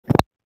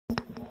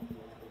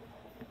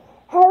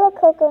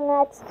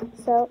coconuts.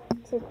 So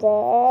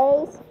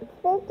today's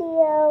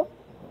video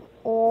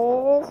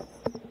is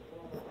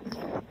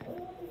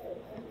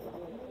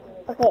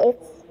okay,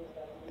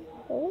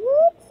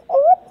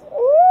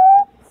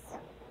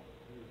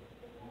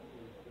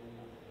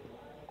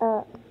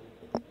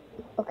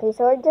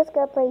 so we're just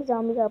gonna play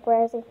zombie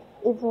uprising,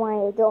 even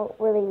when I don't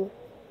really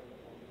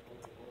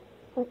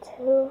want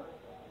to,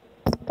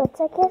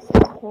 but I guess I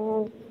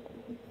can.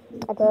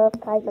 I don't know if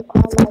guys are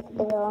called like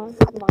they are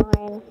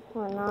mine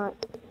or not,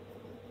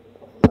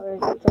 or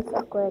is it just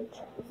a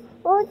glitch?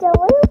 Or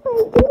don't we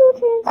play Doodle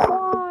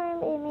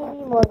Transform? It may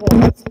be more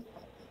games.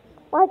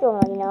 I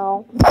don't really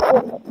know.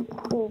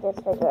 We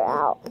just figure it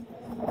out.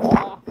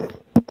 Yeah.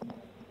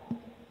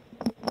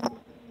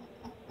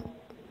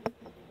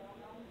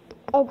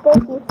 And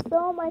thank you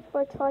so much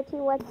for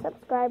 21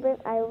 subscribers.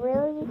 I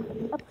really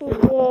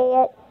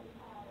appreciate it.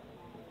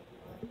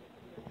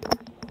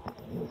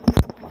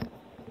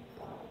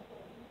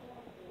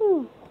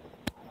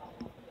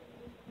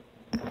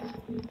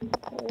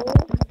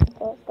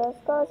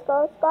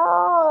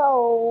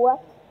 Go.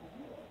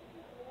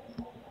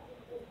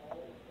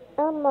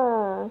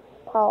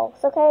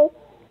 Pause, okay?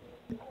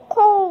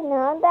 Okay,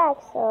 now I'm back,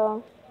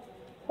 so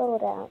slow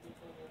down.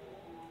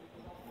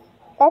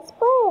 Let's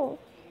play.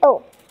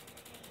 Oh.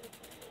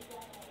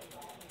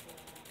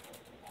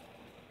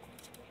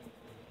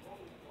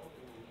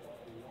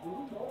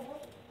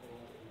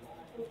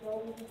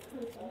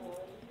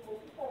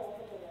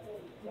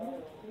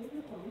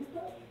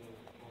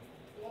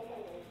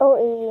 Oh,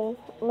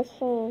 a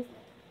machine.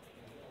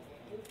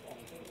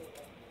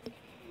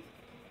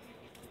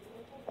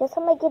 Guess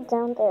I'm gonna get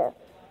down there.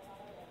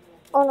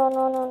 Oh, no.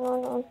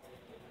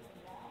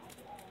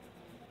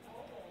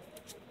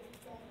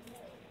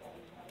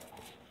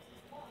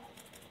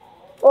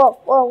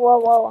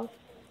 Whoa.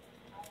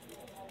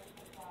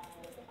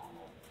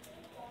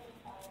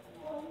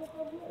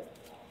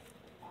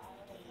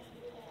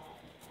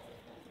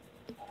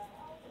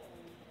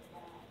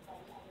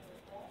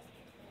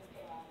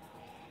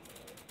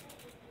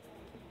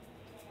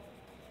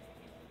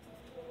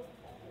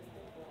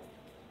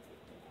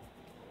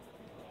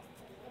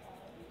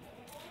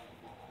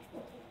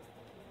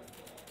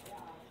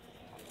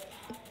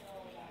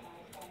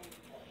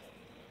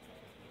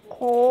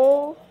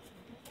 Okay.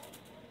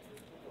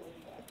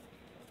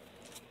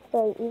 So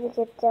you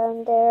get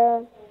down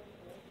there.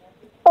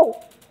 Oh!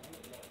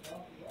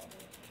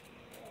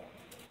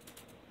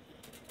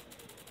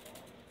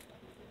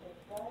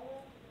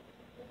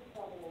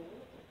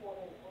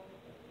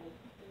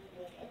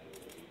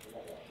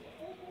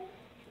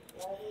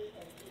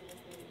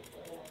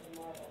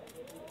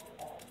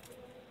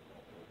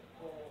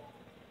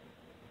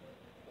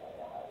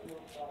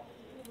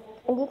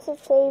 I need to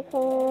save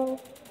him.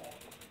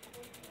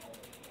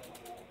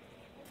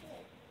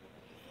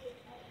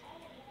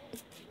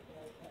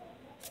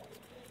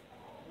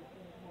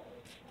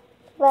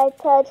 Right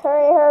touch,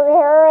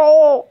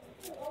 hurry.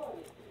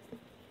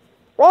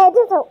 Red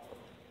just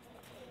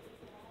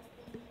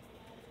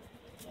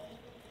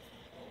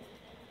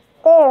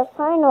there,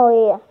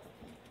 finally.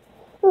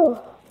 Whew.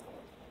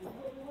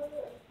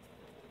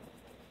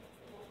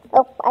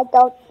 Oh, I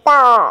don't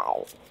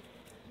die.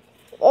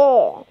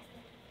 Yeah.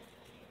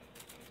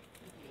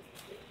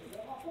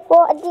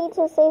 Well, I need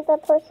to save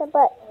that person,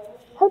 but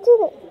how did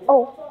it?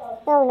 Oh,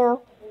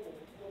 no.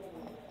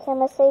 Okay, I'm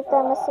gonna save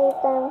them.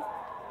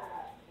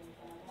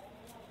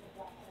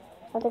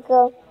 Where'd it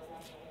go?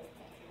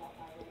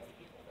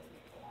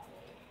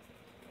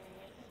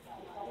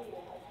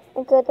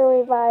 And go to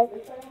revive.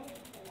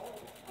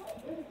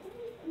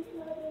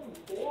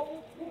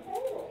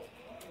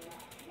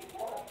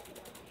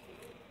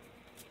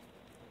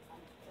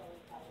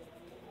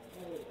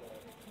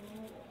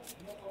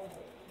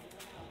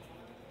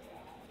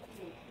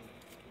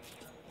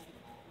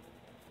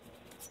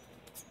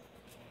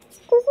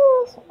 This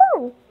is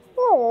fun.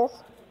 Yeah, it is.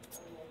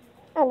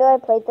 I know I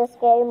played this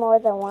game more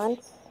than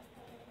once.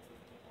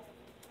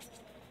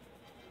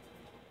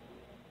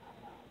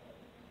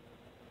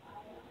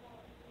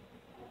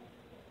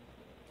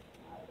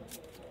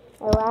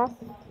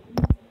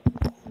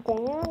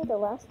 The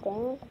last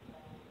stand.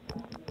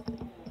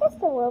 Guess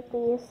it won't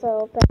be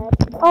so bad.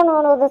 Oh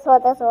no, this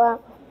one.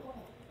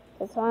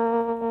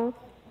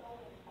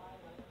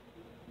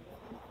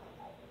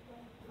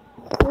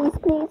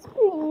 Please,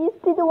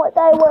 be the one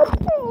I want.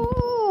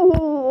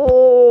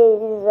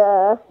 Please.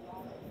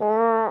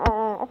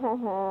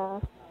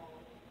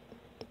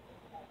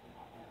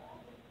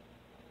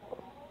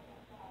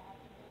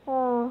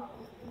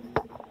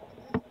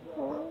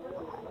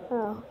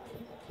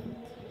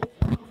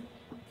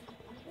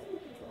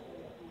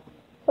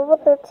 Level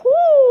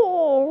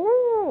 13.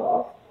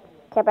 Nice.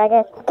 Get back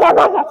it.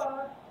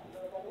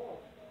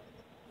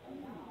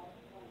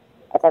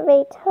 It's a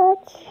big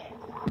touch.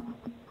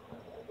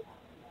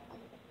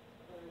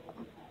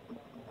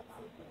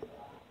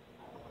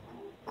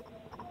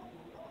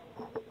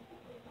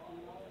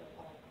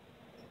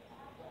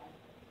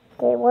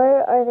 Okay,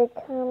 where are they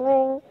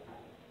coming?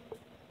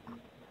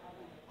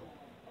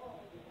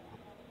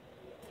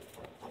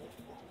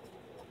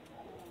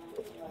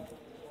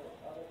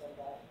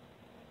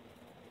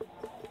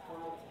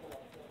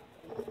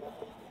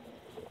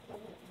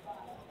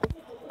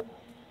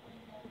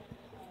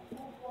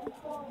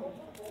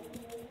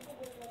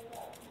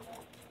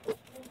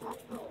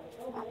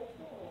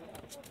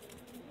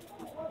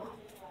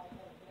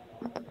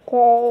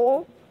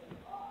 Okay.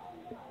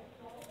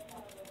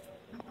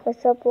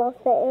 Push up,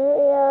 block the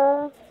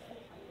area.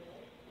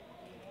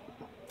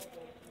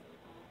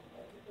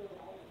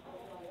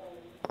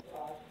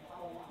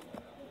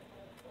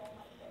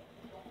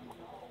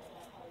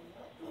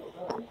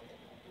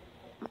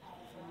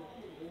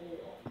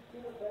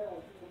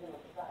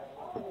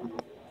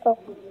 Oh.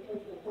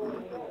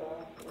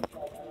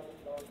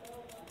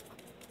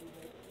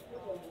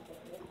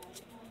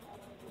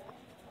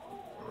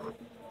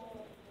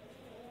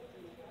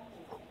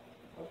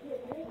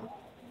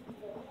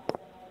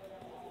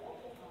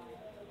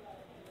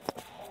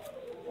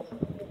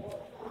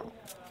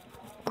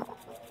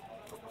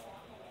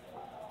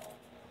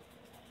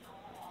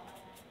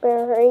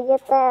 Better hurry,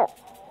 get that.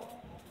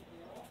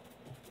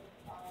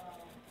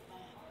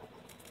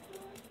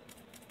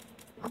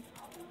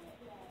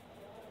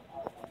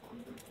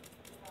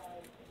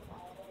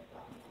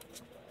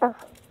 Ah.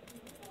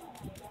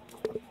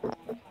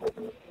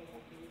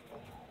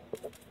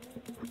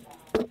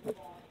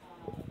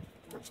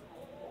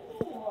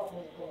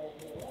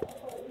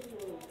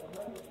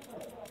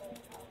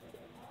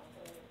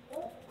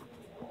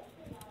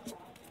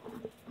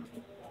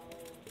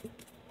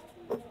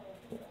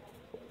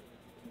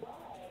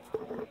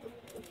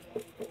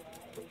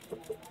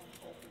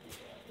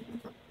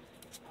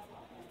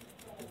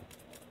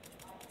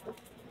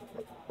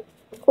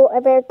 Oh, I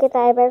better get that,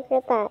 I better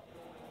get that.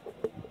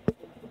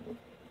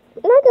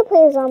 I'm not gonna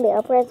play a zombie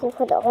uprising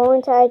for the whole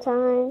entire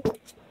time.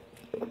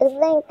 I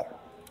think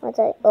once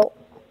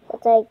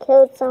I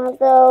killed some of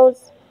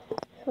those,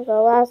 so the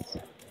last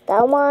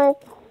that one.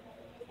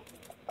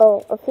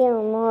 Oh, a few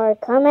more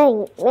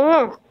coming,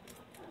 man.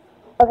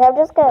 Okay, I'm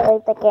just gonna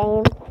leave the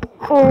game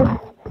and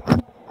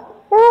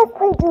now let's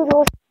play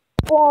Doodle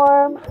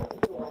Form.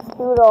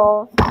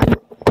 Doodle.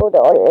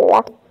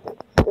 Doodle.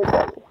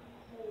 Doodle.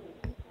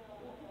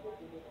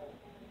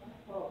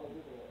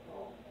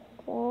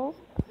 Okay.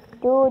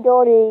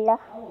 Doodle.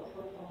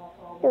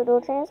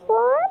 Doodle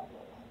transform.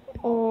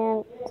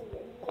 And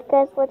you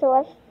guys want to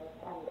watch,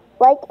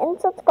 like and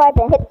subscribe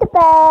and hit the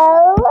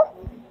bell.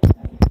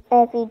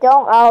 And if you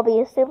don't, I'll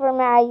be super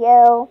mad at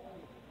you.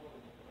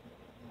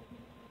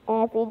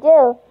 And if you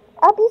do,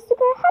 I'll be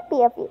super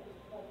happy of you.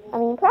 I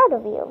mean, proud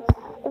of you.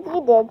 If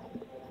you did.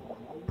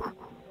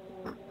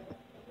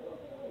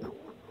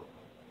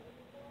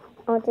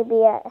 I want to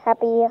be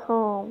happy at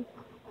home.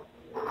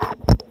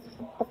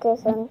 Okay,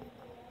 son.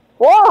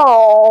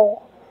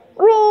 Whoa!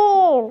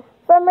 Green!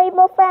 From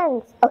Rainbow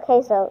Friends.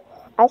 Okay, so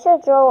I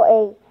should draw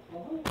a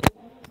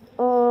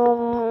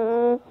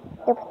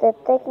if the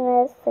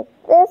thickness like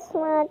this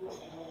much.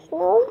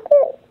 No,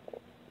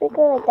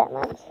 bigger like that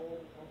much.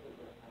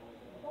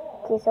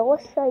 Okay, so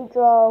what should I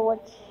draw?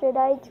 What should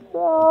I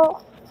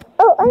draw?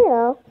 Oh, I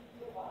know.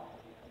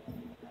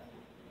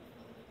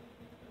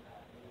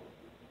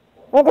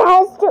 It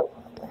has to.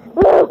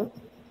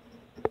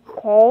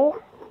 Okay.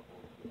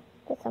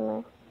 Get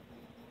some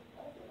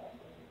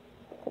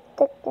the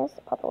thickness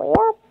all the way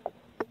up.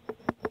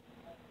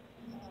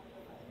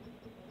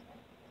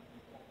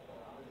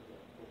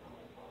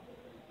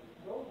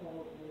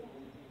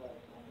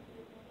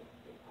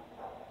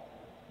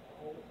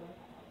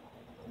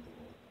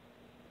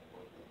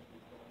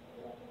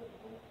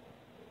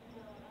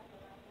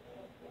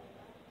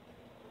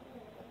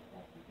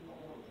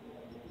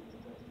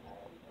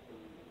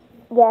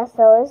 Yeah,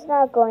 so it's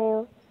not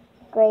going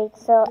great,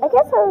 so I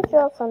guess I'll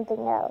draw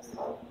something else.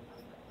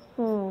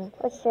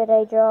 What should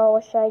I draw?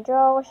 What should I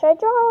draw? What should I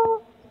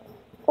draw?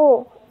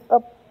 Oh,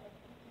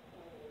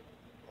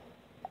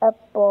 a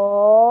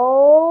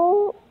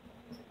bowl.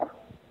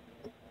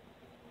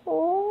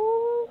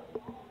 Oh.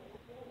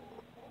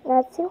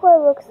 Let's see what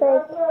it looks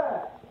like.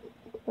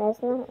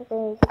 That's not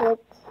very good.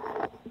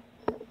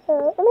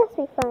 So it must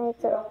be fine.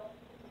 So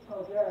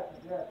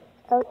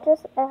I'll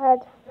just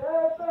add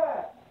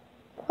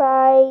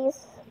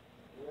fries.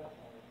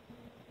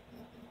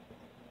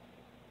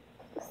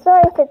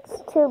 Sorry if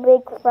it's too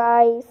big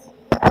fries.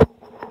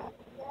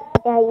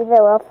 Yeah,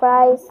 either way,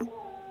 fries.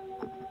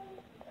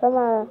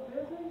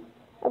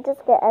 I'm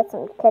just gonna add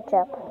some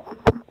ketchup.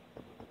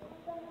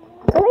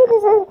 To me,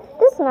 this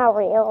is not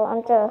real.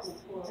 I'm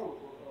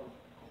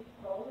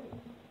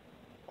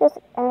just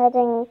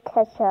adding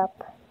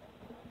ketchup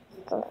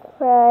to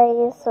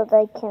fries so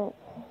they can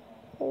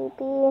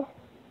be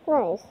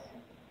nice.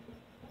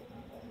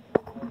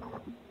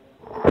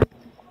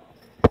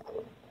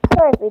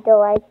 Sorry if you don't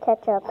like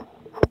ketchup.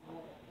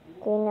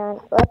 Okay, now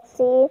let's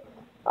see.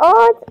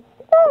 Oh, it's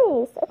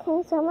nice.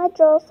 Okay, so I'm gonna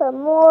draw some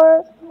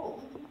more.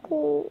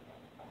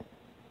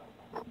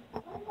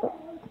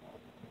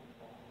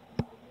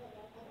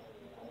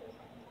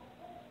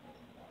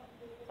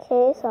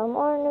 Okay, some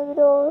more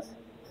noodles.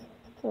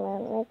 I'm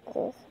gonna make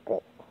this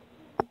big.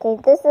 Okay,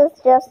 this is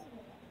just.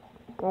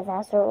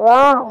 That's the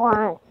wrong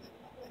one.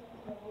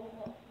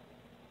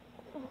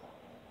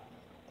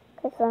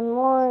 Okay, some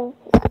more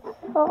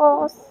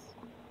sauce.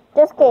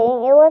 Just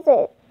kidding. It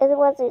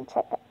wasn't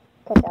ketchup.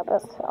 It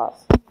was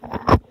sauce.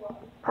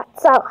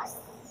 Hot sauce.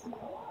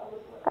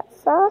 Hot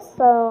sauce.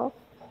 So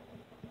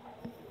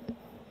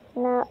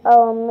Now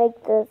I'll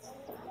make this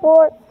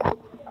fork.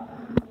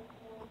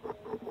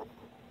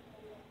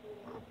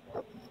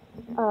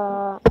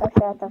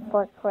 Actually, I have the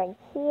fork right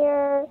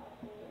here.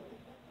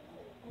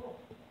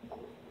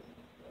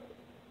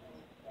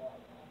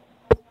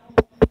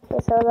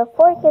 Okay, so the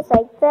fork is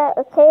like that.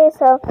 Okay,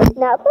 so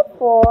now the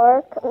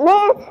fork.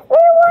 Man,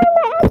 why am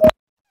I acting?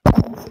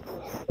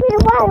 Man,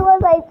 why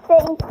was I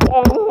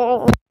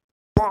thinking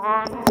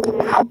that?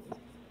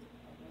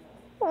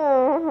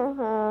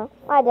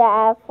 Why did I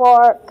have a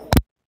fork?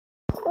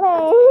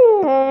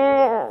 Man,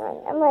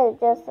 I'm gonna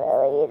just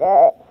delete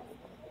it.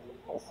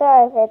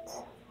 Sorry if it's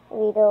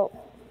video.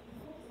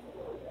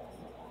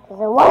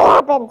 What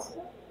happened?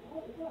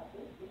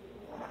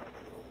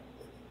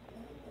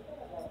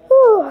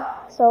 Whew.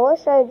 So what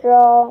should I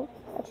draw?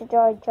 I should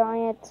draw a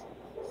giant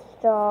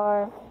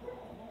star.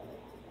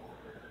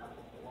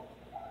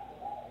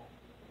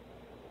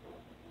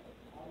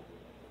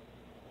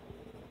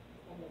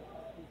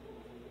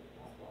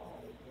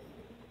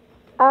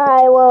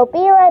 I will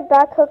be right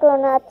back,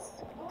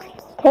 coconuts.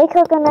 Okay,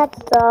 coconuts,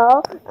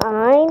 so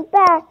I'm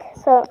back.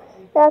 So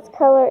that's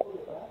color.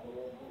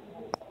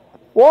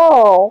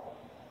 Whoa.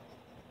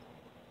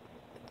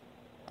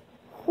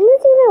 Did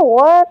this even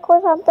work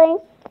or something?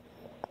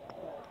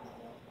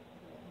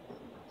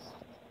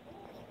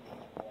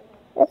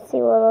 Let's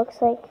see what it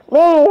looks like.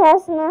 Man, it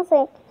has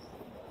nothing.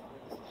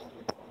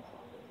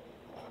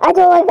 I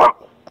don't like that.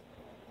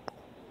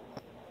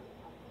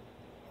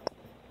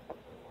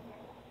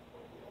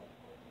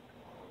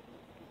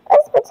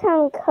 Let's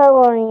pretend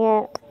coloring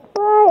it.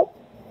 Right.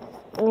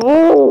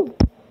 Man.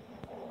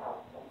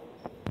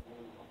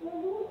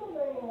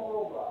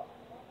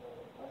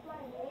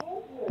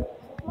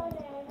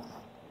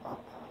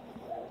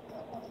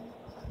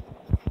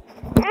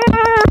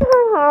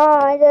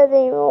 It doesn't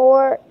even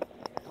work.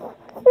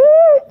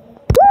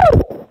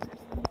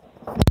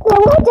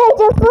 What did I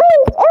just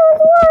leave? It was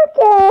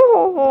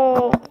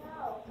working.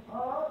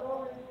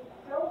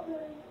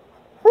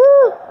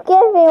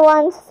 Give me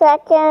 1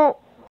 second.